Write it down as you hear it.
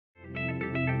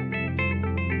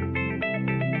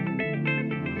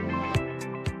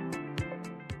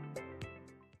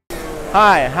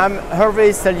Hi, I'm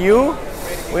Hervé Saliou.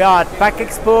 We are at PAC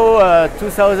Expo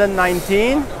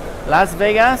 2019, Las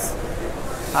Vegas.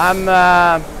 I'm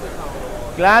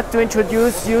glad to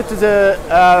introduce you to the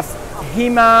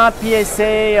Hema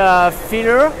PSA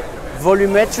filler,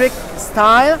 volumetric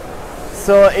style.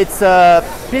 So it's a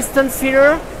piston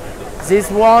filler. This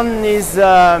one is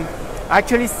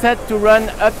actually set to run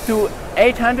up to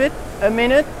 800 a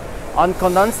minute on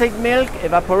condensate milk,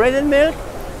 evaporated milk.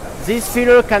 This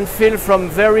filler can fill from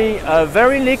very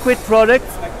liquid product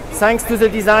thanks to the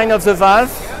design of the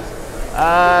valve.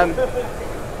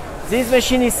 This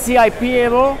machine is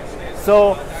CIP-able,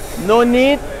 so no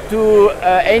need to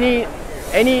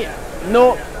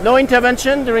no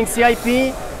intervention during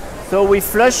CIP. So we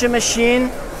flush the machine,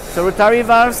 the rotary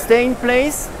valves stay in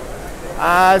place.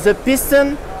 The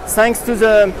piston, thanks to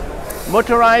the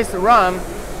motorized ram,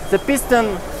 the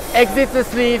piston exits the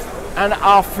sleeve and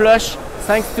are flush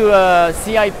thanks to a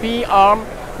CIP arm,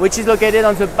 which is located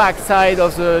on the back side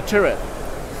of the turret.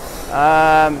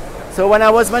 So when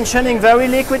I was mentioning very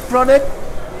liquid product,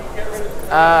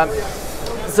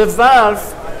 the valve,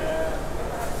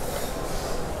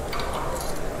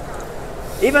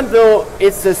 even though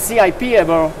it's a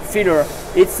CIP-able filler,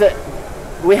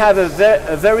 we have a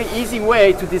very easy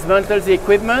way to dismantle the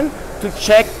equipment to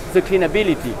check the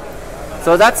cleanability.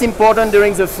 So that's important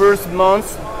during the first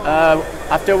month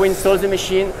after we install the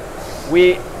machine.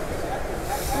 We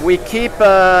keep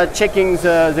checking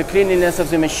the cleanliness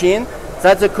of the machine.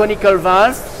 That's a conical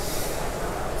valve,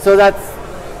 so that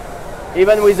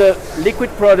even with a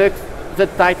liquid product, the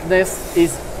tightness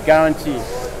is guaranteed,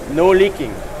 no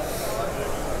leaking.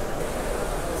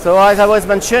 So as I was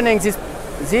mentioning,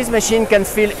 this machine can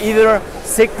fill either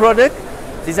thick product.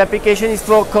 This application is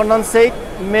for condensate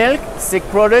milk, thick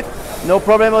product, no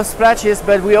problem of splashes,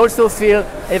 but we also fill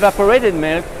evaporated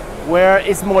milk where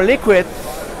it's more liquid.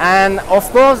 And of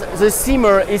course, the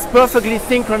simmer is perfectly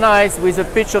synchronized with the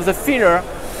pitch of the filler,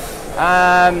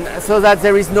 so that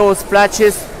there is no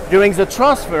splashes during the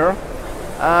transfer.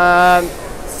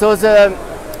 So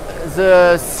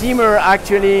the simmer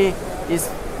actually is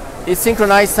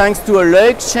synchronized thanks to a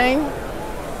lug chain,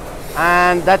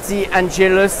 and that's the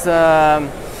Angelus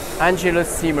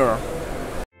simmer.